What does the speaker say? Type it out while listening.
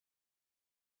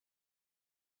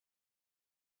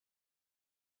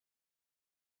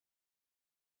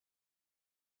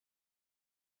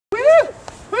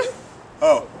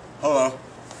Oh, hello.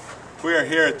 We are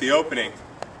here at the opening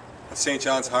of St.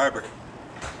 John's Harbor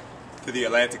to the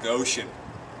Atlantic Ocean.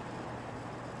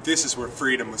 This is where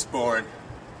freedom was born.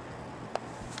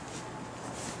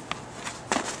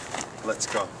 Let's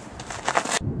go.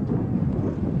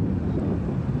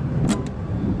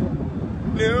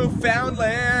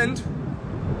 Newfoundland!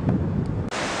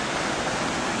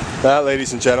 That,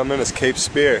 ladies and gentlemen, is Cape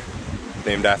Spear,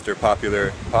 named after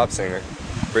popular pop singer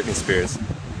Britney Spears.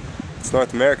 It's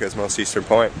North America's most eastern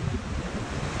point.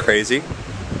 Crazy?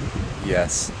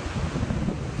 Yes.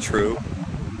 True?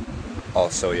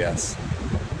 Also yes.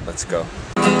 Let's go.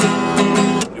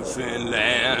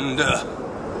 Newfoundland.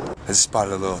 I just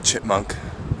spotted a little chipmunk,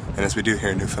 and as we do here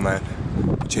in Newfoundland,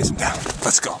 we chase him down.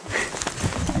 Let's go.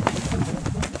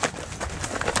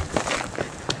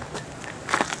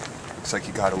 Looks like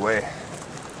he got away.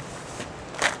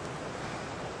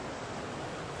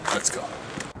 Let's go.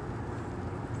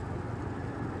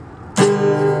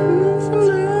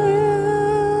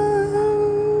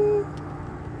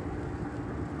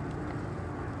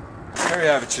 Here we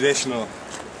have a traditional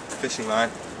fishing line.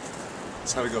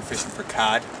 That's how we go fishing for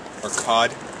cod, or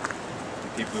cod,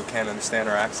 for people who can't understand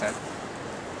our accent.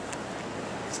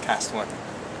 Let's cast one.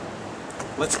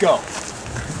 Let's go.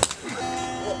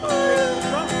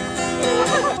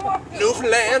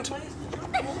 Newfoundland.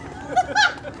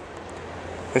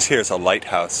 This here is a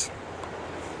lighthouse.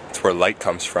 It's where light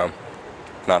comes from.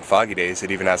 And on foggy days, it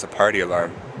even has a party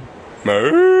alarm.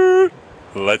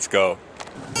 Let's go.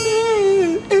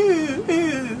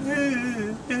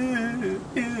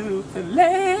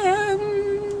 Newfoundland.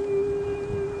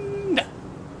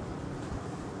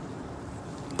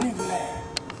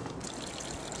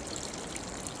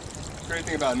 The great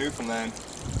thing about Newfoundland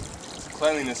is the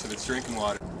cleanliness of its drinking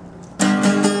water.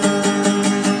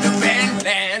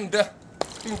 Newfoundland.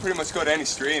 You can pretty much go to any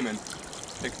stream and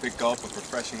take a big gulp of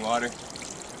refreshing water.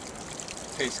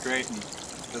 Tastes great and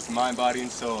does the mind, body,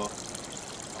 and soul a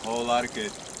whole lot of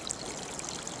good.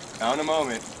 Now in a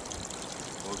moment,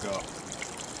 we'll go.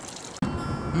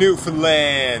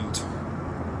 Newfoundland.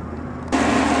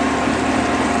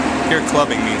 Here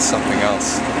clubbing means something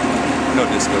else. No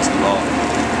discos involved.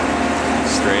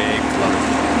 Straight clubbing.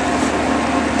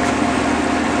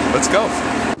 Let's go.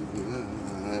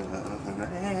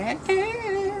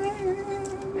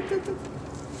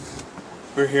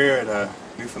 We're here at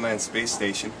Newfoundland Space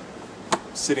Station,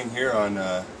 sitting here on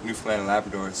Newfoundland and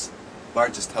Labrador's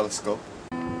largest telescope.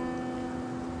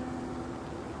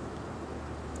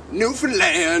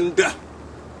 Newfoundland!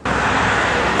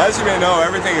 As you may know,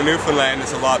 everything in Newfoundland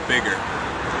is a lot bigger.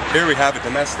 Here we have a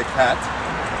domestic cat,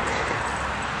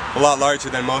 a lot larger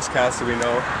than most cats that we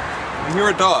know. And here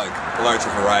a dog, a larger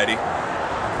variety.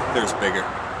 There's bigger.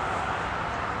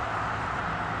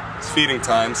 It's feeding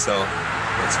time, so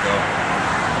let's go.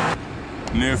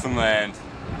 Newfoundland.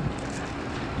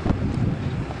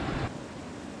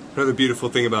 Another beautiful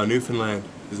thing about Newfoundland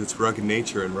is its rugged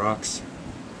nature and rocks.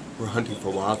 We're hunting for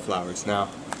wildflowers now.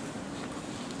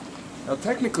 Now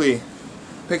technically,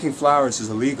 picking flowers is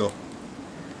illegal,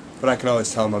 but I can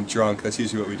always tell them I'm drunk. That's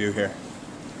usually what we do here.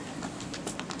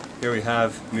 Here we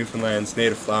have Newfoundland's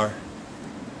native flower,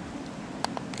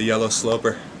 the yellow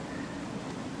sloper.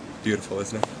 Beautiful,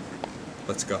 isn't it?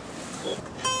 Let's go.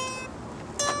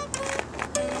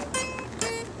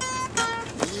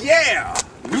 Yeah!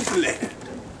 Newfoundland!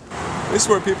 This is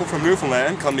where people from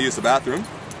Newfoundland come to use the bathroom.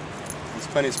 There's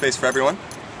plenty of space for everyone.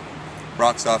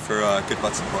 Rocks off for good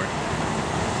butt support.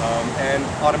 And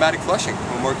automatic flushing.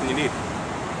 What more can you need?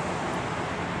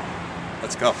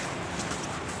 Let's go.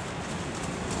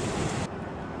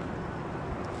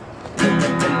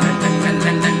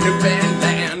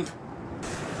 Newfoundland!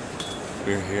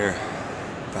 We're here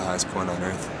at the highest point on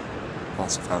Earth,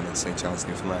 also found in St. John's,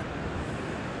 Newfoundland.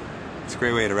 It's a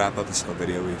great way to wrap up this whole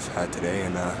video we've had today,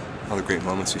 and all the great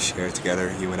moments we shared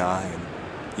together, you and I, and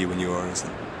you and yours,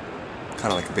 and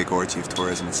kind of like a big orgy of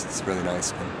tourism. It's really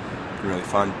nice, been really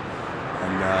fun.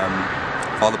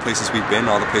 And all the places we've been,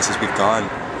 all the places we've gone,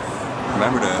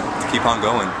 remember to keep on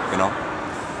going, you know?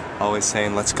 Always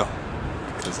saying, let's go.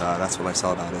 Because that's what life's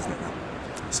all about, isn't it?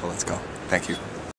 So let's go. Thank you.